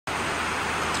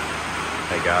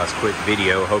Hey guys, quick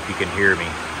video, hope you can hear me.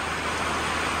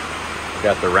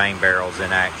 Got the rain barrels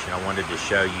in action. I wanted to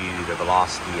show you the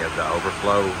velocity of the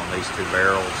overflow on these two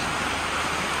barrels.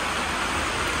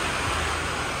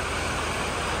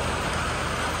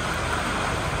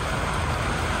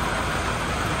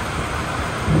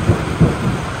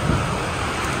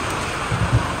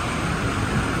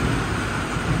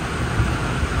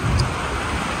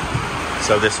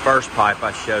 So this first pipe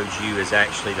I showed you is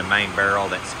actually the main barrel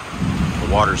that's the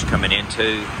water's coming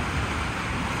into.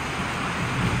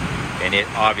 And it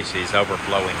obviously is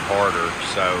overflowing harder.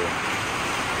 So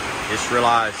just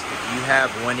realize if you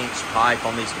have 1-inch pipe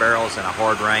on these barrels in a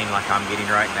hard rain like I'm getting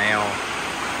right now,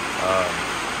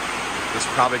 it's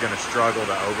probably going to struggle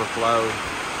to overflow.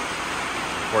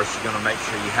 Of course, you're going to make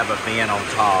sure you have a vent on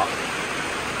top.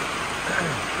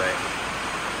 But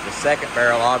the second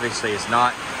barrel obviously is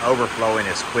not overflowing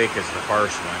as quick as the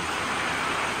first one,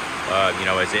 you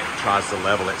know, as it tries to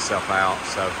level itself out.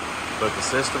 So, but the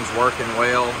system's working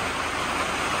well.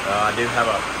 I do have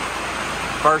a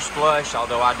first flush,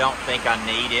 although I don't think I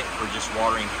need it for just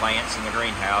watering plants in the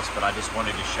greenhouse, but I just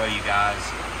wanted to show you guys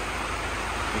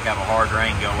we have a hard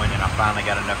rain going and I finally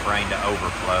got enough rain to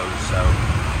overflow. So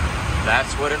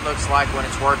that's what it looks like when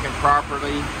it's working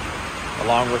properly,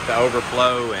 along with the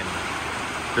overflow. And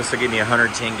this will give me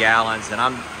 110 gallons. And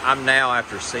I'm now,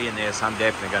 after seeing this, I'm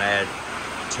definitely going to add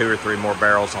 2 or 3 more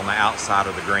barrels on the outside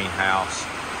of the greenhouse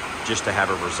just to have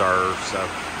a reserve. So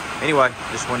anyway,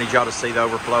 just wanted y'all to see the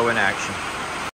overflow in action.